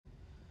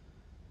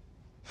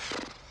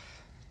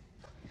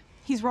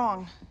He's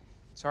wrong.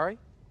 Sorry?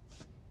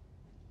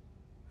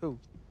 Who?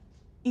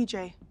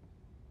 EJ.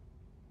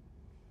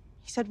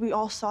 He said we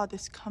all saw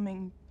this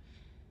coming,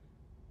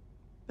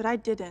 but I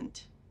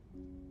didn't.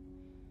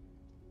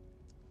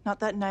 Not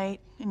that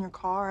night in your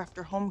car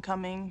after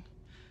homecoming,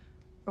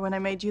 or when I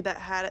made you that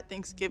hat at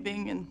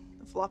Thanksgiving and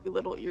the floppy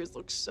little ears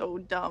looked so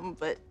dumb,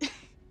 but it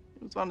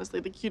was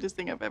honestly the cutest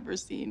thing I've ever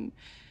seen.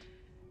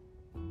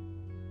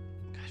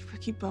 God,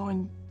 Ricky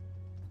Bowen,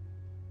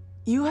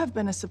 you have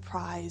been a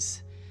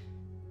surprise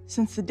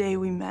since the day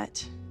we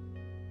met.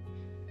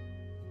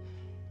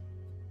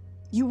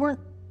 You weren't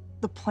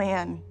the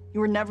plan. You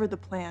were never the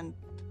plan.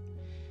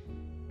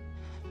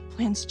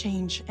 Plans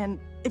change, and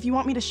if you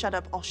want me to shut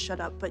up, I'll shut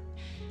up, but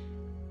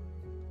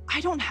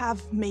I don't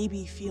have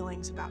maybe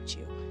feelings about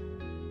you.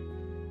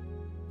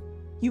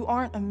 You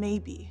aren't a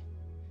maybe.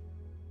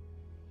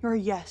 You're a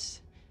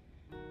yes.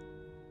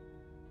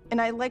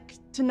 And I like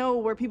to know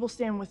where people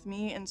stand with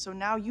me, and so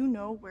now you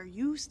know where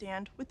you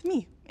stand with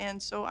me.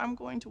 And so I'm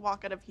going to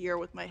walk out of here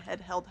with my head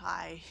held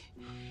high,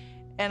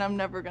 and I'm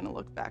never gonna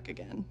look back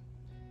again.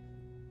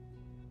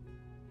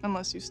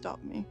 Unless you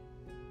stop me.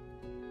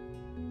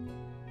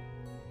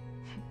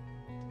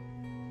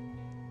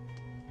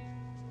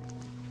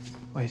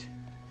 Wait.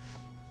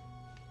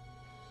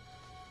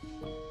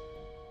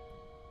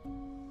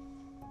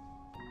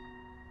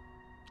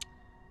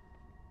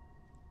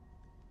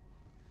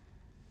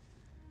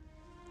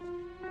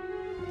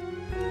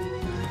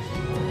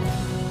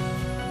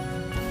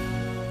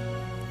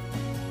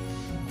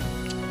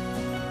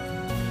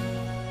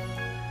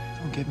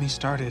 Don't get me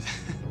started.